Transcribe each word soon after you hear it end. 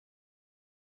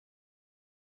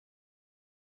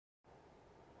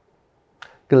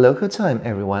Good local time,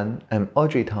 everyone. I'm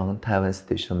Audrey Tang, Taiwan's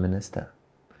Digital Minister.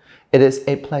 It is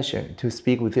a pleasure to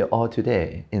speak with you all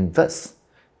today in this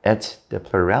at the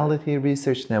Plurality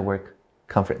Research Network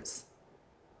Conference.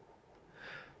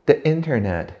 The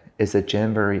Internet is a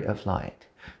jamboree of light,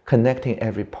 connecting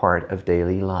every part of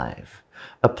daily life,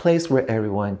 a place where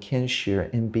everyone can share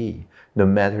and be, no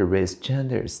matter race,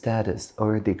 gender, status,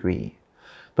 or degree.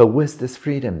 But with this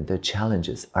freedom, the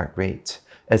challenges are great,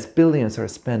 as billions are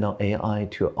spent on AI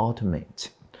to automate.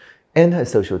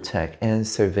 Antisocial tech and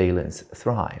surveillance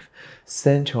thrive.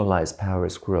 Centralized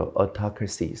powers grow,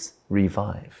 autocracies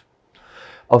revive.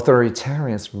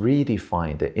 Authoritarians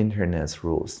redefine the Internet's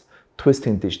rules,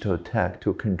 twisting digital tech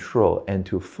to control and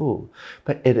to fool.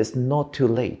 But it is not too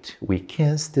late. We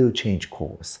can still change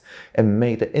course and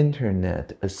make the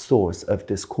Internet a source of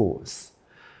discourse.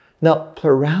 Now,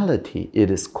 Plurality,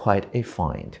 it is quite a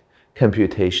find.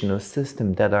 Computational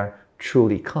systems that are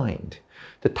truly kind.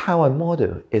 The Taiwan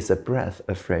model is a breath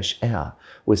of fresh air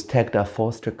with tech that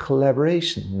fosters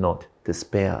collaboration, not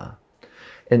despair.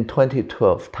 In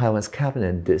 2012, Taiwan's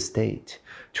cabinet did state,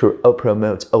 to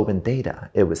promote open data,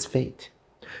 it was fate.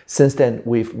 Since then,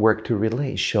 we've worked to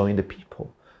relay, showing the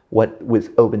people what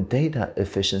with open data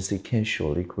efficiency can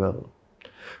surely grow.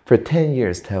 For 10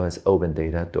 years, Taiwan's open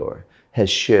data door has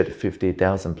shared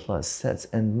 50,000 plus sets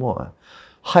and more.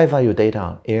 High-value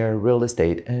data, air, real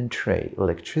estate, and trade,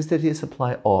 electricity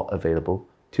supply, all available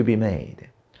to be made.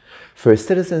 For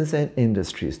citizens and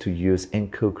industries to use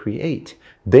and co-create,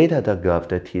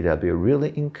 data.gov.tw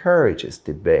really encourages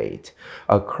debate.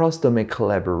 A cross-domain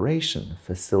collaboration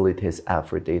facilitates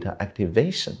effort data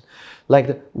activation. Like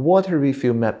the water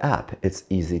refill map app, it's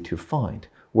easy to find.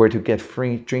 Where to get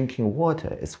free drinking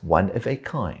water is one of a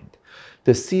kind.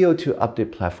 The CO2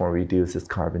 update platform reduces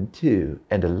carbon too,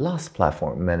 and the last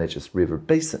platform manages river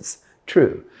basins.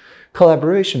 True,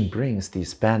 collaboration brings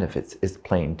these benefits is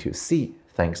plain to see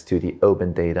thanks to the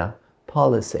open data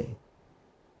policy.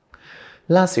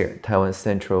 Last year, Taiwan's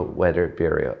Central Weather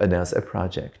Bureau announced a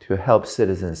project to help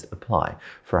citizens apply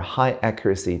for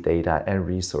high-accuracy data and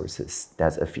resources.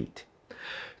 That's a feat.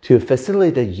 To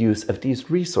facilitate the use of these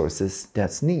resources,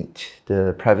 that's neat.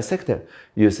 The private sector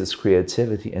uses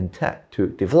creativity and tech to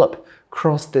develop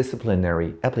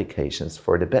cross-disciplinary applications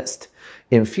for the best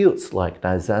in fields like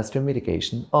disaster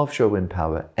mitigation, offshore wind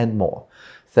power, and more.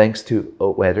 Thanks to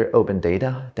weather open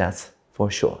data, that's for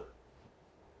sure.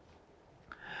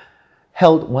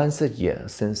 Held once a year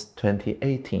since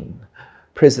 2018,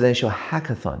 Presidential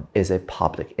Hackathon is a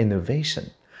public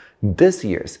innovation. This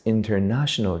year's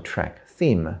international track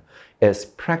theme is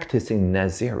Practicing Net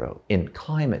Zero in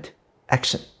Climate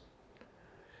Action.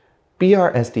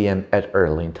 BRSDM at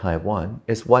Erling, Taiwan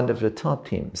is one of the top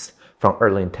teams from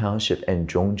Erling Township and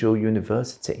Zhongzhou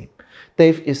University.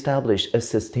 They've established a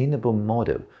sustainable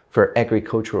model for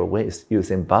agricultural waste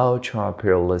using biochar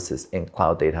pyrolysis and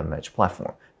cloud data mesh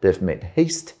platform. They've made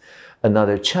haste.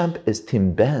 Another champ is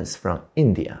Team Benz from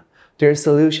India. Their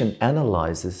solution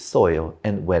analyzes soil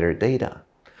and weather data.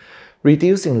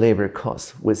 Reducing labor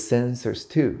costs with sensors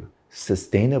too.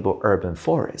 Sustainable urban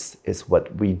forests is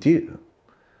what we do.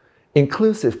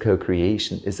 Inclusive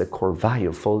co-creation is a core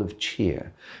value full of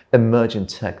cheer. Emerging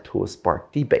tech tools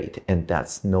spark debate, and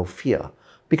that's no fear.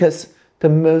 Because the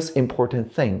most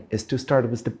important thing is to start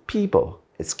with the people.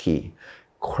 It's key.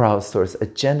 Crowdsourced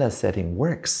agenda setting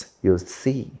works, you'll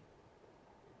see.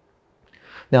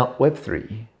 Now,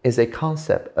 Web3 is a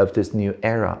concept of this new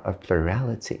era of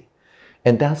plurality.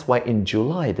 And that's why in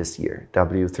July this year,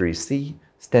 W3C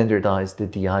standardized the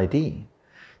DID.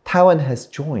 Taiwan has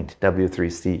joined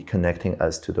W3C, connecting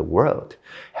us to the world,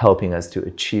 helping us to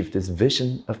achieve this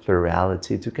vision of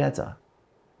plurality together.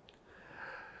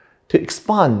 To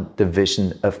expand the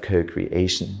vision of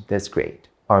co-creation, that's great.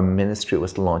 Our ministry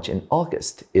was launched in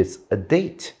August. It's a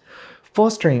date.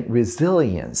 Fostering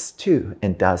resilience too,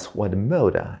 and that's what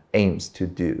MODA aims to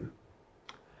do.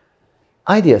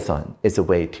 Ideathon is a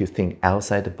way to think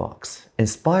outside the box.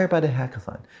 Inspired by the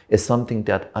hackathon is something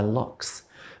that unlocks.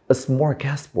 A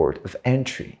smorgasbord of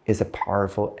entry is a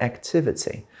powerful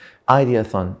activity.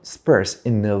 Ideathon spurs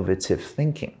innovative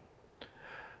thinking.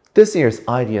 This year's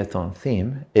Ideathon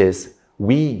theme is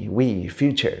We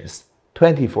Futures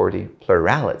 2040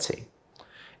 Plurality.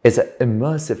 It's an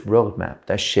immersive roadmap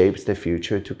that shapes the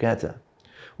future together.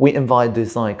 We invite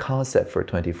design concept for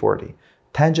 2040,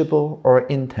 tangible or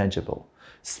intangible,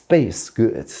 space,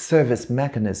 goods, service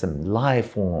mechanism,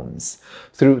 life forms.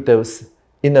 Through those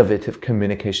innovative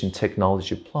communication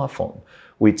technology platform,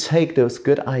 we take those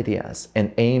good ideas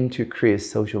and aim to create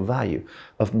social value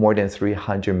of more than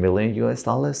 $300 million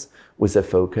with a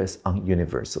focus on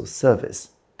universal service.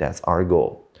 That's our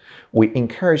goal. We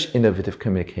encourage innovative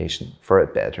communication for a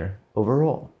better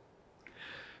overall.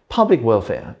 Public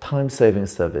welfare, time-saving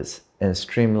service, and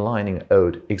streamlining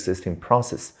old existing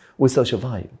process with social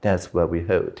value, that's what we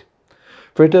hold.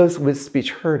 For those with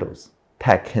speech hurdles,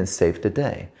 tech can save the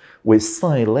day with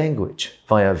sign language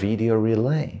via video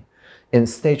relay. In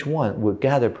stage 1, we'll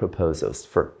gather proposals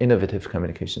for innovative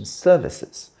communication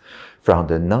services. From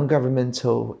the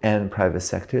non-governmental and private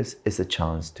sectors is a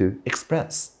chance to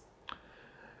express.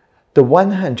 The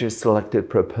 100 selected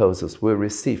proposals will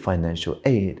receive financial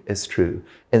aid is true,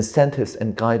 incentives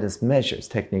and guidance measures,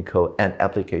 technical and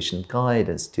application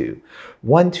guidance too.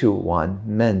 One-to-one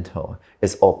mentor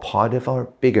is all part of our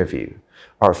bigger view.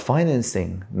 Our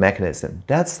financing mechanism,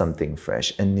 that's something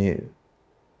fresh and new.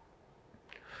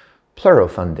 Plural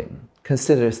funding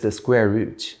considers the square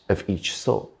root of each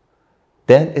soul.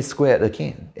 Then it's squared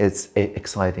again. It's an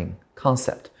exciting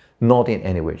concept, not in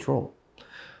any way draw.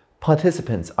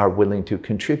 Participants are willing to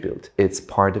contribute. It's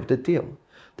part of the deal.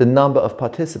 The number of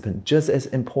participants just as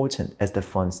important as the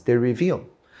funds they reveal.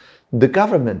 The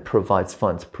government provides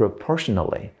funds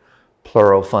proportionally.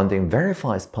 Plural funding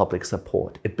verifies public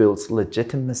support. It builds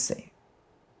legitimacy.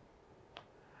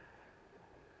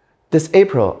 This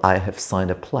April, I have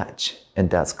signed a pledge, and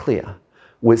that's clear,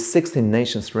 with 16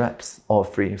 nations reps, all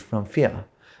free from fear.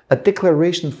 A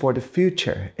declaration for the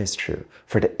future is true,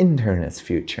 for the Internet's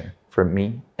future, for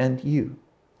me and you.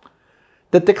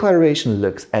 The declaration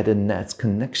looks at the net's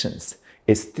connections,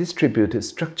 its distributed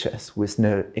structures with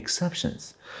no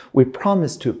exceptions. We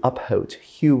promise to uphold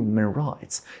human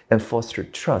rights and foster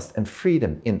trust and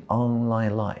freedom in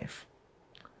online life.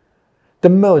 The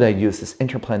mode I use is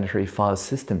interplanetary file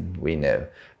system, we know,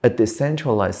 a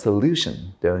decentralized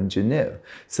solution, don't you know?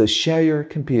 So share your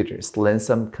computers, lend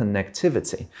some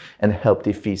connectivity, and help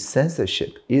defeat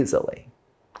censorship easily.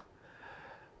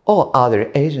 All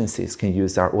other agencies can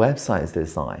use our website's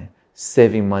design,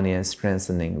 saving money and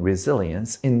strengthening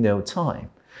resilience in no time.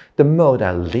 The mode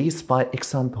leads by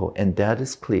example, and that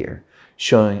is clear,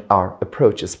 showing our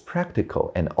approach is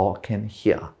practical and all can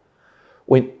hear.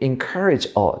 We encourage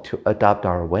all to adopt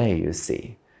our way, you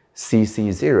see.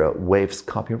 CC0 waives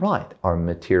copyright, our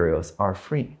materials are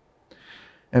free.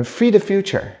 And Free the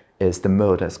Future is the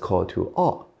mode that's called to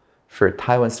all. For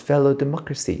Taiwan's fellow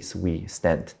democracies, we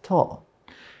stand tall.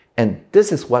 And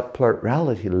this is what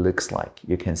plurality looks like,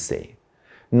 you can see.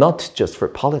 Not just for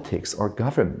politics or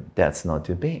government, that's not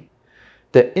to be.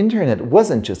 The internet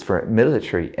wasn't just for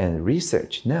military and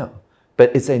research, no.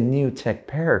 But it's a new tech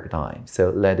paradigm, so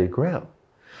let it grow.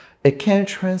 It can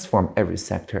transform every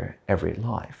sector, every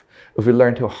life. If we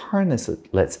learn to harness it,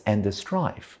 let's end the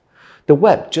strife. The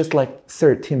web, just like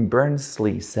Sir Tim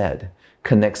Berners-Lee said,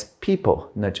 connects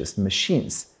people, not just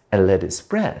machines, and let it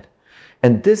spread.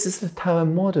 And this is the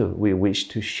Taiwan model we wish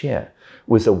to share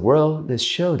with a world that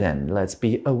shows them, let's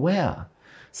be aware.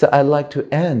 So I'd like to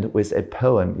end with a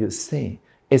poem, you see.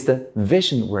 It's the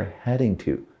vision we're heading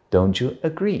to, don't you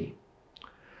agree?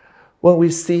 When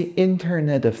we see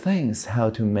Internet of Things,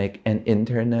 how to make an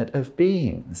Internet of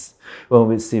Beings. When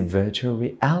we see virtual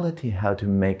reality, how to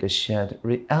make a shared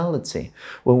reality.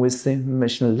 When we see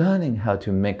machine learning, how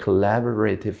to make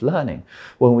collaborative learning.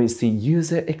 When we see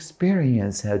user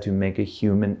experience, how to make a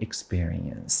human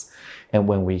experience. And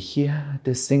when we hear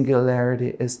the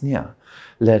singularity is near,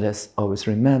 let us always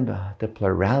remember the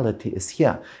plurality is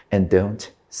here and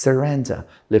don't surrender.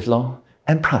 Live long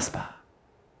and prosper.